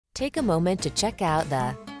Take a moment to check out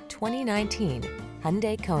the 2019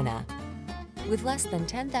 Hyundai Kona. With less than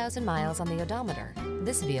 10,000 miles on the odometer,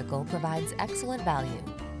 this vehicle provides excellent value.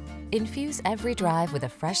 Infuse every drive with a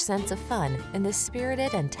fresh sense of fun in this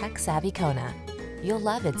spirited and tech-savvy Kona. You'll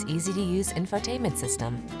love its easy-to-use infotainment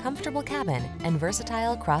system, comfortable cabin, and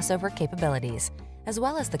versatile crossover capabilities, as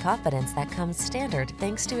well as the confidence that comes standard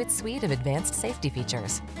thanks to its suite of advanced safety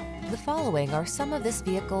features. The following are some of this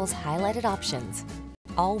vehicle's highlighted options: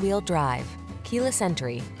 all-wheel drive, keyless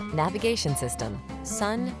entry, navigation system,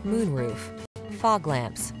 sun, moonroof, fog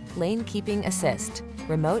lamps, lane keeping assist,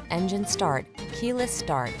 remote engine start, keyless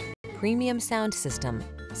start, premium sound system,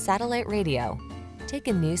 satellite radio. Take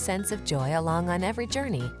a new sense of joy along on every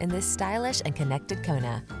journey in this stylish and connected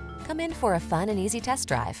Kona. Come in for a fun and easy test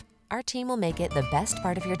drive. Our team will make it the best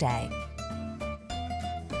part of your day.